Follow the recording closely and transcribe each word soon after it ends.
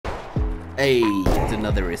Hey, it's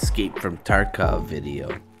another escape from Tarkov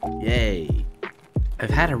video. Yay. I've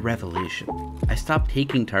had a revelation. I stopped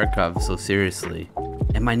taking Tarkov so seriously,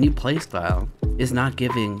 and my new playstyle is not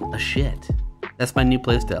giving a shit. That's my new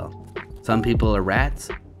playstyle. Some people are rats,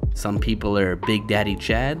 some people are Big Daddy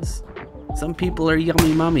Chads, some people are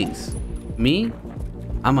yummy mummies. Me?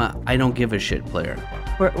 I'm a I don't give a shit player.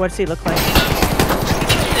 What's he look like?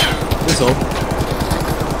 This old.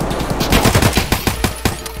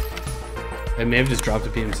 I may have just dropped a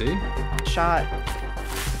PMC. Shot.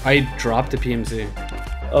 I dropped a PMC.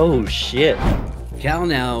 Oh shit. Cal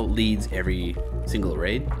now leads every single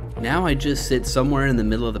raid. Now I just sit somewhere in the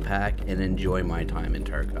middle of the pack and enjoy my time in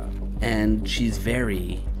Tarkov. And she's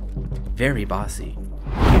very, very bossy.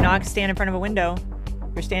 Do not stand in front of a window.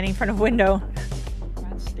 You're standing in front of a window.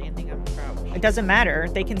 Not standing up crouch. It doesn't matter.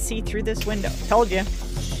 They can see through this window. Told you.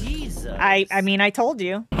 Jesus. I mean, I told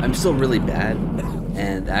you. I'm still really bad.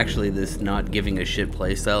 And actually this not giving a shit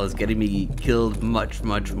playstyle is getting me killed much,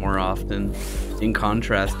 much more often. In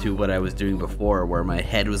contrast to what I was doing before, where my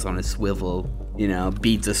head was on a swivel, you know,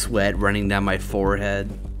 beads of sweat running down my forehead.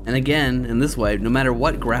 And again, in this way, no matter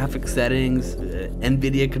what graphic settings,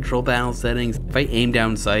 NVIDIA control panel settings, if I aim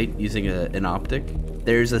down sight using an optic,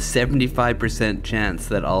 there's a 75% chance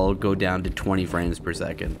that I'll go down to 20 frames per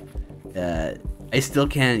second. I still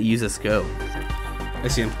can't use a scope. I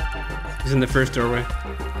see him. He's in the first doorway.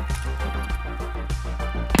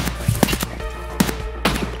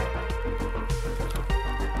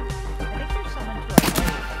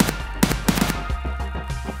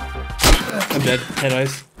 I'm dead. Head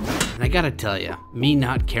eyes. And I gotta tell you, me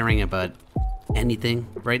not caring about anything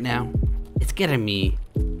right now, it's getting me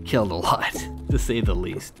killed a lot, to say the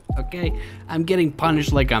least. Okay? I'm getting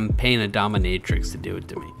punished like I'm paying a dominatrix to do it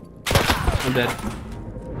to me. I'm dead.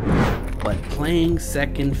 But playing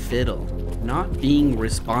second fiddle, not being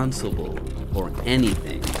responsible for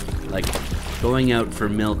anything, like going out for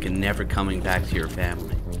milk and never coming back to your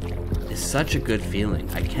family, is such a good feeling.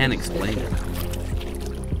 I can't explain it.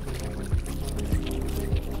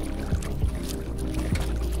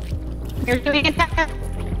 You're doing it.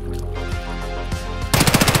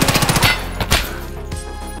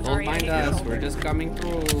 Don't mind us, we're just coming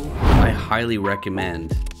through. I highly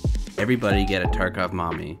recommend everybody get a Tarkov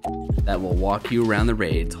Mommy that will walk you around the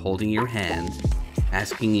raids holding your hand,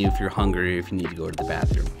 asking you if you're hungry or if you need to go to the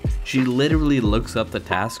bathroom. She literally looks up the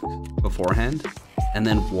tasks beforehand and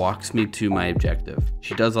then walks me to my objective.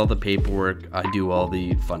 She does all the paperwork, I do all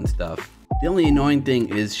the fun stuff. The only annoying thing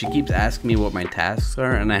is she keeps asking me what my tasks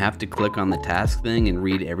are and I have to click on the task thing and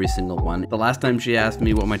read every single one. The last time she asked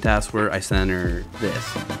me what my tasks were, I sent her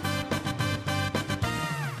this.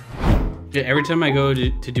 Yeah, every time I go to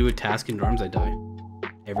do a task in dorms, I die.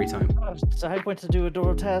 Every time. I went to do a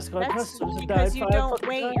door task on That's customs and because died you 5 don't fucking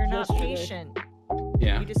wait. times You're not yesterday. patient.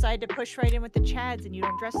 Yeah. You decide to push right in with the Chads, and you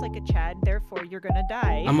don't dress like a Chad. Therefore, you're gonna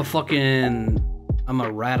die. I'm a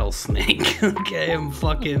rattlesnake. Okay, I'm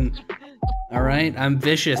fucking, all right? I'm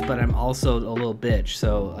vicious, but I'm also a little bitch.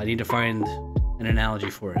 So I need to find an analogy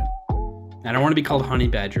for it. I don't want to be called Honey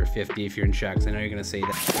Badger 50 if you're in Shacks. I know you're going to say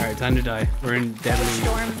that. All right, time to die. We're in deadly.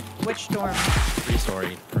 Which storm?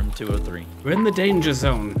 3-story, room 203. We're in the danger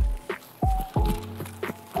zone.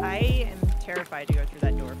 I am terrified to go through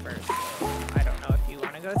that door first. So I don't know if you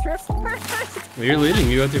want to go through first. Well, you're leading.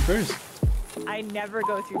 You go through first. I never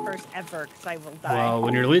go through first ever because I will die. Well,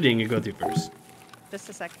 when you're leading, you go through first. Just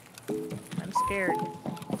a sec. I'm scared.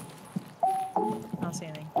 I don't see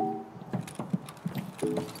anything. I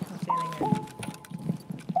don't see anything there.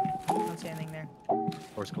 I don't see anything there.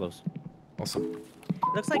 Door's close. Awesome.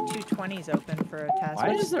 Looks like 220's open for a task.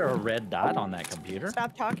 Why is there a red dot on that computer?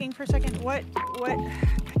 Stop talking for a second. What? God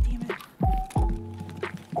damn it.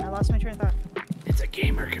 I lost my train of thought. It's a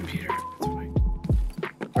gamer computer. That's why.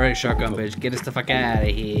 All right, shotgun bitch, get us the fuck out of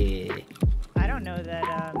here. I don't know that,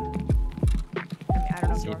 I mean, I don't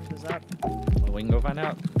know if Dorms is up. Well, we can go find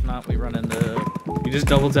out. If not, we run into... You just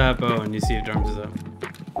double tap O and you see if Dorms is up.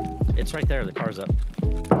 It's right there. The car's up.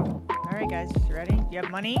 Alright, guys, you ready? You have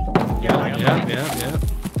money? You have money? Yeah.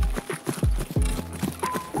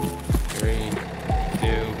 3, 2,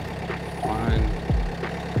 1.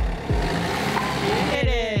 You did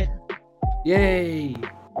it! Yay!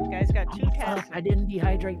 You guys got 2 tasks. I didn't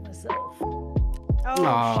dehydrate myself. Oh,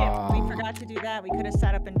 Aw. shit. We forgot to do that. We could have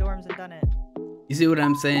sat up in dorms and done it. You see what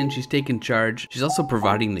I'm saying? She's taking charge. She's also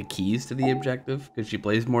providing the keys to the objective because she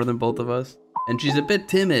plays more than both of us. And she's a bit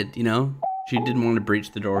timid, you know? She didn't want to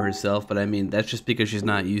breach the door herself, but I mean, that's just because she's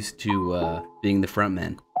not used to being the front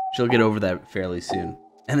man. She'll get over that fairly soon.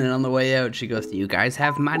 And then on the way out, she goes, "Do you guys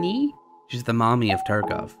have money?" She's the mommy of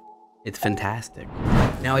Tarkov. It's fantastic.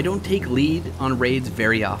 Now, I don't take lead on raids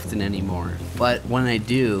very often anymore, but when I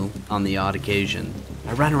do, on the odd occasion,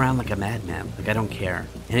 I run around like a madman, like I don't care.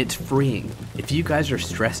 And it's freeing. If you guys are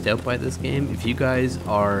stressed out by this game, if you guys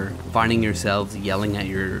are finding yourselves yelling at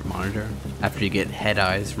your monitor after you get head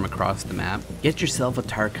eyes from across the map, get yourself a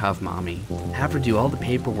Tarkov Mommy. Have her do all the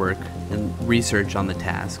paperwork and research on the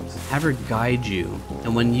tasks. Have her guide you.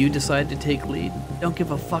 And when you decide to take lead, don't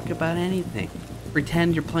give a fuck about anything.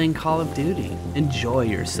 Pretend you're playing Call of Duty. Enjoy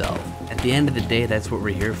yourself. At the end of the day, that's what we're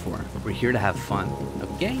here for. We're here to have fun,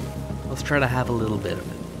 okay? Let's try to have a little bit of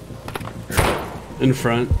it. In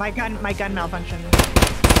front. My gun malfunctioned.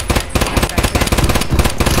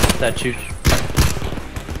 That you.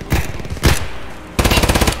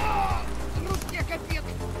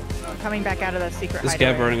 I'm coming back out of the secret This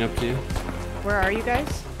hideaway. guy running up to you. Where are you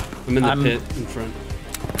guys? I'm in the pit in front.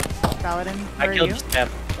 Paladin, I where are killed you? a scab.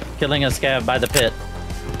 Killing a scab by the pit.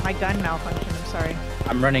 My gun malfunctioned, I'm sorry.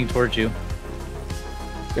 I'm running towards you.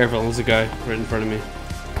 Careful, there's a guy right in front of me.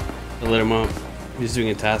 I lit him up. He's doing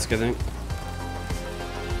a task, I think.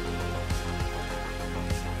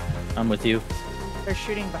 I'm with you. They're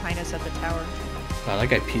shooting behind us at the tower. Oh, that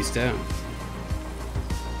guy pieced out.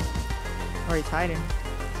 Or he's hiding.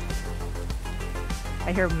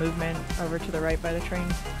 I hear movement over to the right by the train.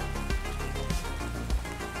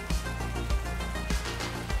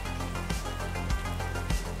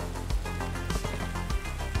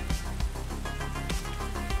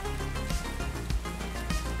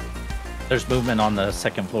 There's movement on the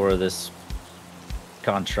second floor of this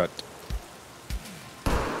construct.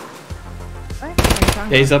 What are you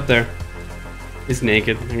talking Yeah, he's about? up there. He's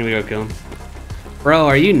naked. I'm gonna go kill him. Bro,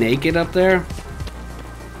 are you naked up there?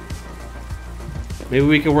 Maybe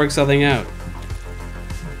we could work something out.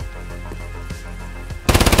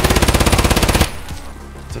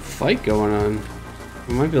 There's a fight going on.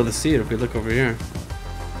 We might be able to see it if we look over here.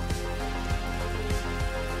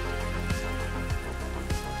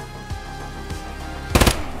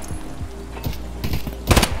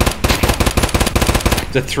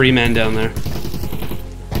 There's a 3-man down there.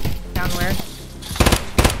 Down where?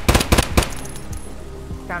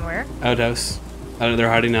 Down where? Outhouse. They're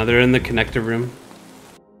hiding now. They're in the connector room.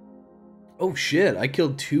 Oh shit, I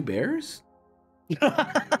killed 2 bears?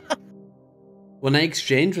 When I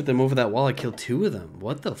exchanged with them over that wall, I killed 2 of them.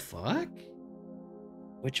 What the fuck?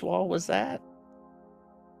 Which wall was that?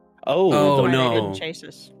 Oh, Oh, Why no. They didn't chase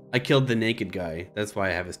us. I killed the naked guy. That's why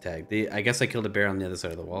I have his tag. I guess I killed a bear on the other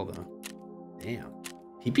side of the wall, though. Damn.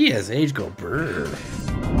 TPSH go brr.